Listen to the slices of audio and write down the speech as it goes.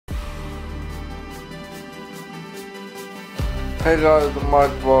Hey guys, my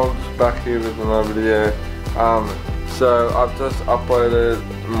vlog's back here with another video. So I've just uploaded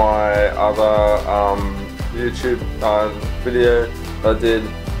my other YouTube video I did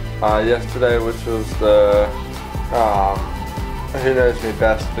yesterday, which was the Who Knows Me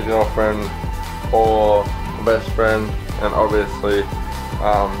Best, the girlfriend or the best friend, and obviously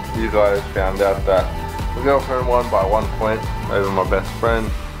you guys found out that the girlfriend won by 1 point over my best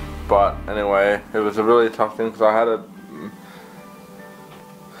friend. But anyway, it was a really tough thing because I had to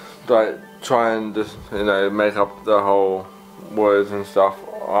try and just, you know, make up the whole words and stuff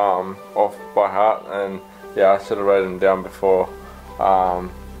off by heart, and yeah, I should have wrote them down before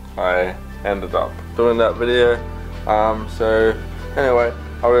I ended up doing that video. So anyway,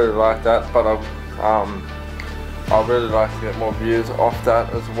 I really like that, but I really like to get more views off that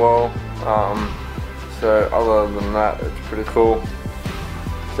as well. So other than that, it's pretty cool.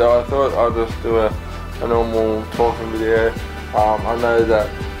 So I thought I'd just do a normal talking video. I know that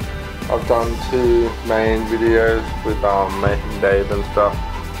I've done 2 main videos with Mate and Dave and stuff,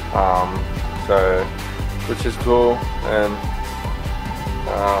 so which is cool, and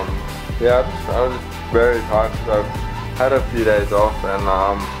yeah, I was just very tired because I've had a few days off, and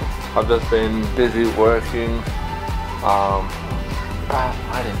I've just been busy working. Alright,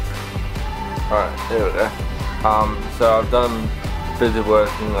 here we go. So I've done busy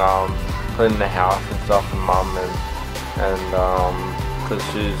working, cleaning the house and stuff for Mum, and because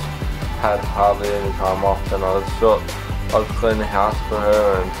she's had hardly any time off, and I was cleaning the house for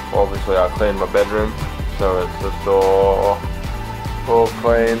her, and obviously I cleaned my bedroom, so it's just all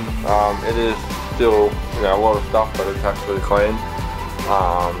clean. It is still, you know, a lot of stuff, but it's actually clean.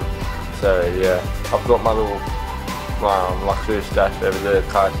 So yeah, I've got my little luxury stash over there,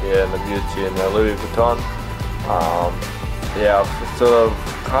 Cartier and the Gucci and the Louis Vuitton. Yeah, I sort of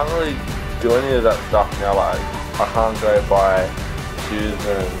can't really do any of that stuff now. Like, I can't go buy shoes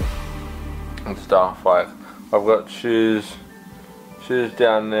and stuff. Like, I've got shoes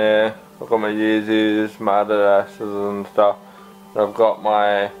down there. I've got my Yeezys, my Adidas's and stuff. And I've got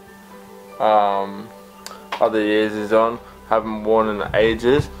my other Yeezys on. Haven't worn in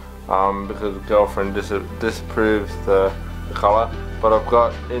ages because the girlfriend disapproves the colour. But I've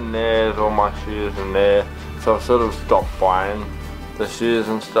got in there all my shoes in there. So I've sort of stopped buying the shoes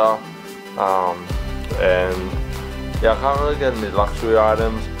and stuff. And yeah, I can't really get any luxury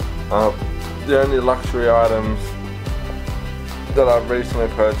items. The only luxury items that I've recently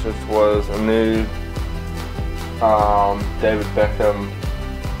purchased was a new David Beckham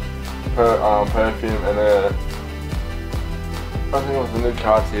perfume, and I think it was a new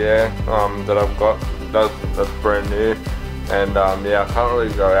Cartier that I've got. That's brand new, and yeah, I can't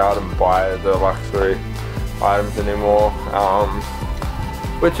really go out and buy the luxury items anymore,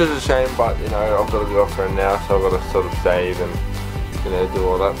 which is a shame, but you know, I've got a girlfriend now, so I've got to sort of save and, you know, do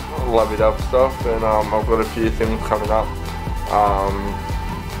all that lovey-dovey stuff. And I've got a few things coming up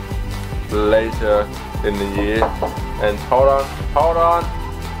later in the year. And hold on.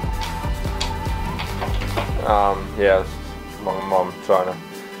 Yeah, my mom trying to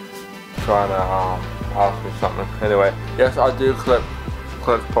ask me something. Anyway, yes, I do collect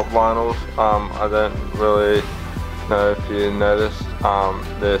pop vinyls. I don't really know if you noticed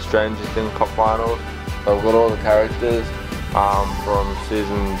the Stranger Things pop vinyls. I've got all the characters from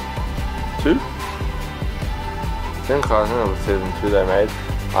season 2. I think it was season 2 they made.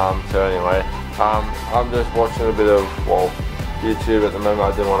 So anyway, I'm just watching a bit of, well, YouTube at the moment.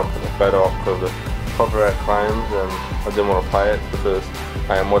 I didn't want to put the photo up because of the copyright claims, and I didn't want to play it because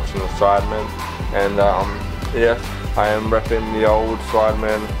I am watching the Sidemen. And yes, I am repping the old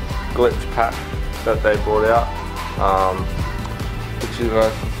Sidemen glitch pack that they brought out, which you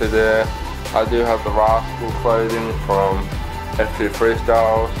guys can see there. I do have the Rascal clothing from F2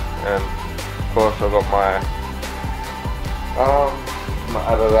 Freestyles, and of course I've got my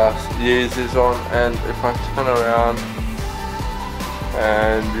Adidas Yeezys on. And if I turn around,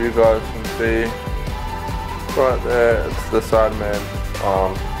 and you guys can see right there, it's the Sidemen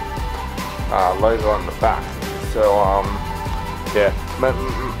logo on the back. So yeah,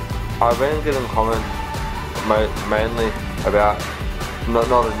 I've been getting comments mainly about,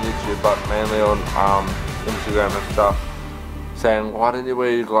 not on YouTube, but mainly on Instagram and stuff, saying, why didn't you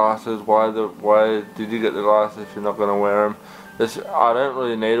wear your glasses? Why did you get the glasses if you're not going to wear them? I don't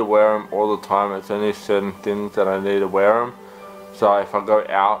really need to wear them all the time. It's only certain things that I need to wear them. So if I go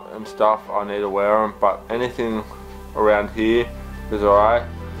out and stuff, I need to wear them. But anything around here is alright.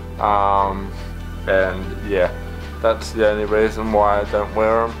 And yeah, that's the only reason why I don't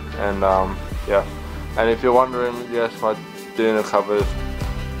wear them. And yeah. And if you're wondering, yes, my Duna covers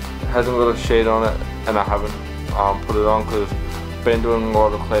hasn't got a sheet on it, and I haven't put it on because been doing a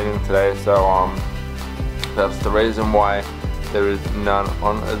lot of cleaning today, so that's the reason why there is none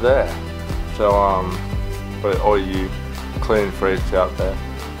on there. So for all you clean freaks out there,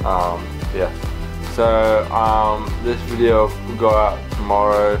 yes. So this video will go out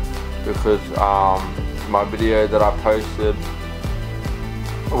tomorrow because my video that I posted,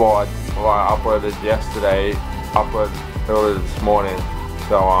 well I uploaded yesterday, uploaded earlier this morning.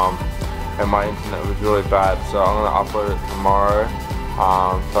 So and my internet was really bad, so I'm gonna upload it tomorrow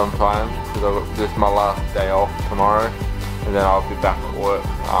sometime, because this is my last day off tomorrow, and then I'll be back at work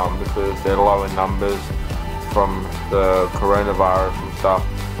because they're low in numbers from the coronavirus and stuff.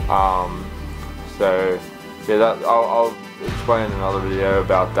 So yeah, that I'll explain in another video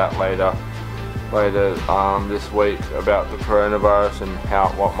about that later this week, about the coronavirus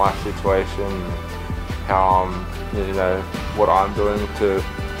and what my situation, how you know, what I'm doing to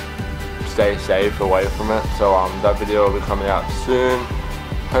stay safe away from it. So that video will be coming out soon.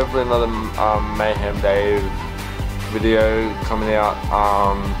 Hopefully another Mayhem Day video coming out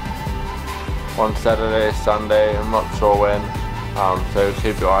on Saturday, Sunday, I'm not sure when, so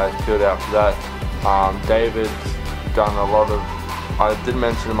keep your eyes peeled out for that. David's done a lot of, I did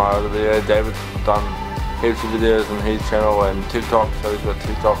mention in my other video, David's done heaps of videos on his channel and TikTok, so he's got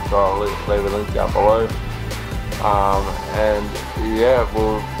TikTok, so I'll leave a link down below. And yeah,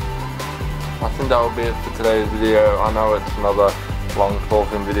 I think that will be it for today's video. I know it's another long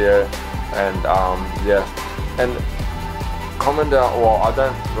talking video, and yes, and comment down, well, I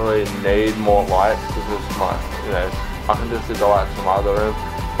don't really need more lights because it's my, you know, I can just do the lights from my other room,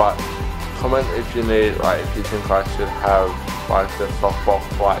 but comment if you need, like, if you think I should have like the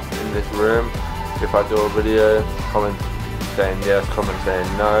softbox lights in this room if I do a video. Comment saying yes, comment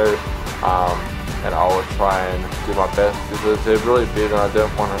saying no, and I will try and do my best because they're really big and I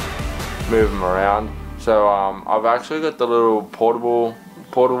don't want to move them around. So I've actually got the little portable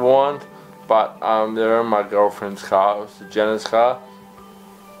ones, but they're in my girlfriend's car. It's Jenna's car,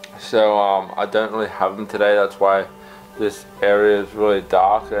 so I don't really have them today. That's why this area is really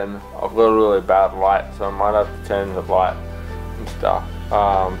dark and I've got a really bad light, so I might have to change the light and stuff.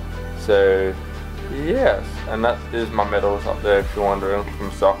 So yes, and that is my medals up there if you're wondering,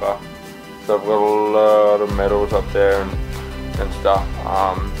 from soccer. So I've got a lot of medals up there and stuff.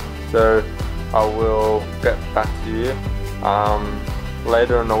 So I will get back to you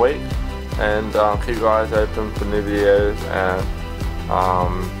later in the week, and keep your eyes open for new videos, and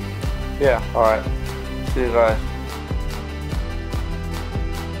yeah, alright, see you guys.